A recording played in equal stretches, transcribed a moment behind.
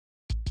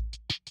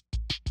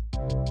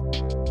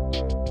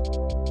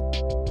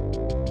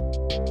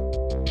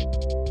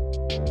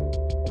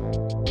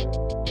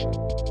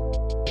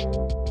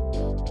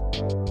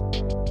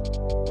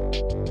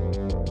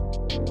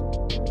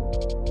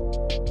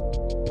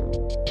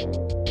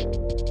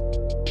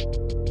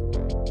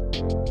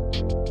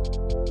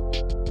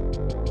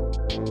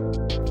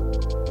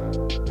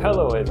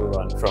Hello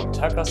everyone from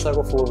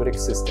Takasago Fluidic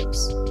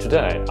Systems.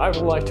 Today I would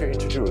like to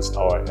introduce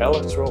our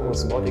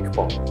Electro-osmotic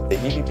Pump, the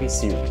EBP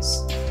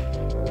series.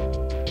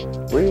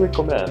 We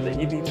recommend the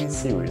EBP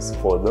series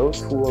for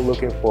those who are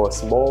looking for a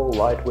small,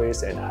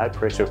 lightweight and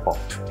high-pressure pump.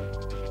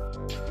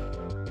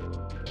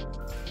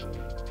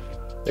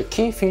 The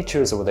key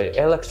features of the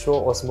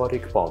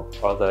Electro-osmotic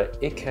Pump are that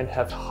it can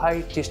have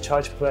high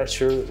discharge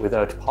pressure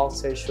without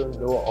pulsation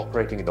or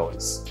operating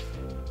noise.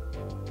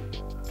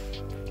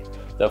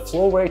 The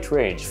flow rate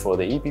range for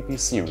the EBP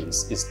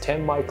series is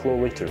 10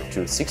 microliter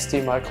to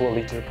 60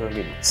 microliter per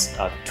minute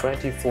at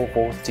 24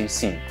 volt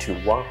DC to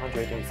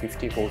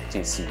 150 volt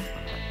DC.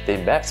 The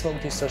maximum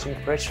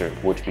discharging pressure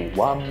would be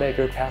 1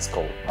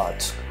 megapascal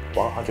at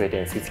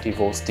 150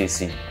 volts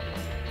DC.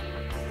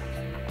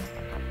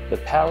 The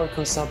power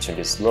consumption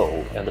is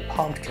low and the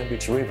pump can be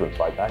driven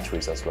by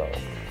batteries as well.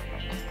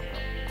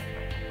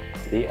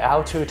 The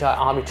outer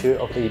diameter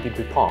of the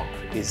EBP pump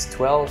is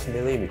 12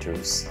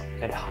 mm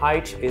and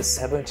height is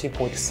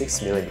 17.6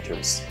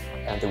 mm,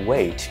 and the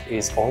weight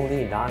is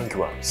only 9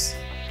 grams.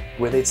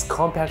 With its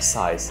compact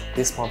size,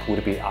 this pump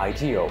would be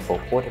ideal for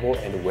portable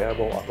and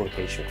wearable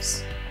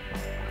applications.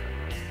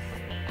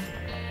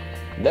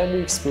 Let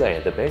me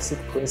explain the basic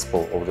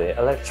principle of the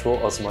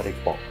electro-osmotic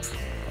pump.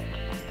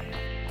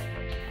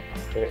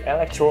 The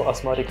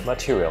electro-osmotic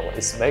material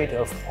is made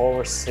of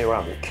porous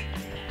ceramic.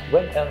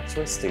 When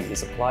electricity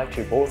is applied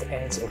to both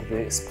ends of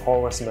this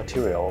porous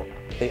material,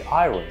 the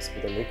ions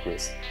in the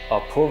liquids are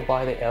pulled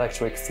by the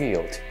electric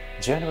field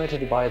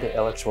generated by the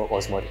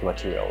electro-osmotic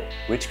material,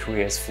 which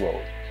creates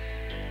flow.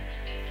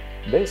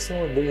 Based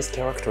on these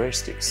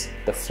characteristics,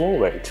 the flow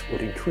rate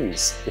would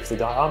increase if the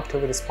diameter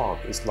of this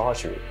pump is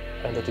larger,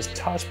 and the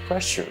discharge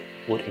pressure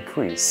would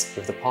increase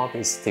if the pump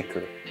is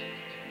thicker.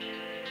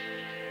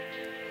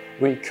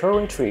 We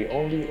currently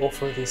only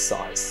offer this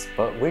size,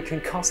 but we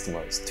can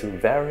customize to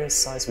various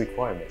size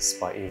requirements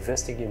by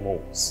investing in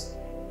molds.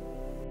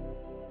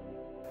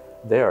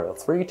 There are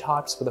 3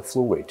 types of the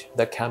fluid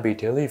that can be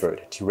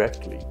delivered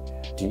directly: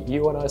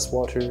 deionized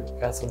water,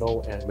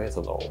 ethanol, and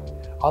methanol.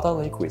 Other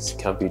liquids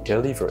can be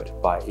delivered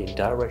by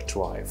indirect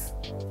drive.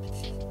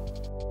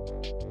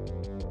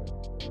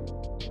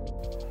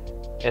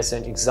 As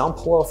an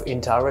example of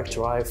indirect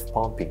drive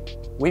pumping,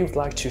 we would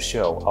like to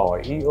show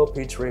our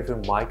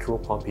EOP-driven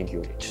micro-pumping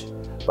unit.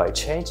 By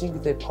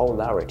changing the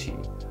polarity,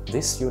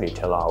 this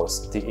unit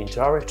allows the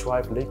indirect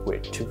drive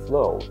liquid to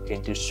flow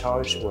in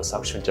discharge or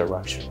suction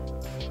direction.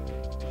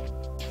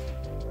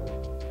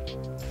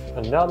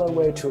 Another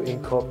way to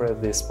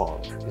incorporate this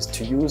pump is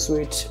to use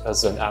it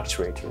as an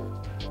actuator,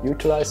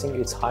 utilizing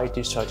its high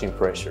discharging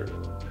pressure.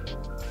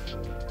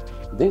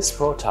 This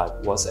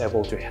prototype was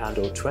able to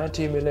handle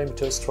 20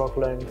 mm stroke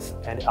length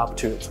and up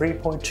to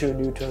 3.2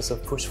 newtons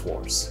of push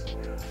force.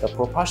 The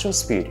propulsion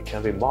speed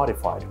can be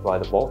modified by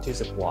the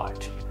voltage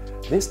applied.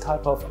 This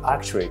type of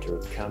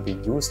actuator can be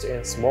used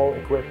in small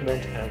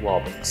equipment and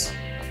robots.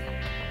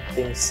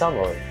 In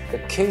summary, the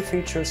key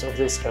features of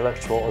this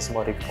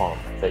electro-osmotic pump,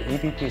 the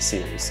EBP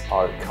series,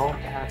 are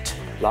compact,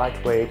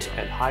 lightweight,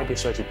 and high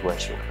discharge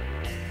pressure.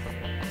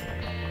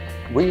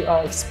 We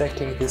are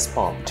expecting this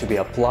pump to be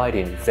applied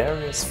in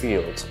various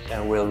fields,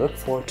 and we'll look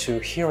forward to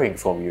hearing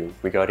from you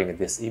regarding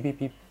this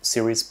EBP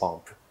series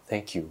pump.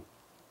 Thank you.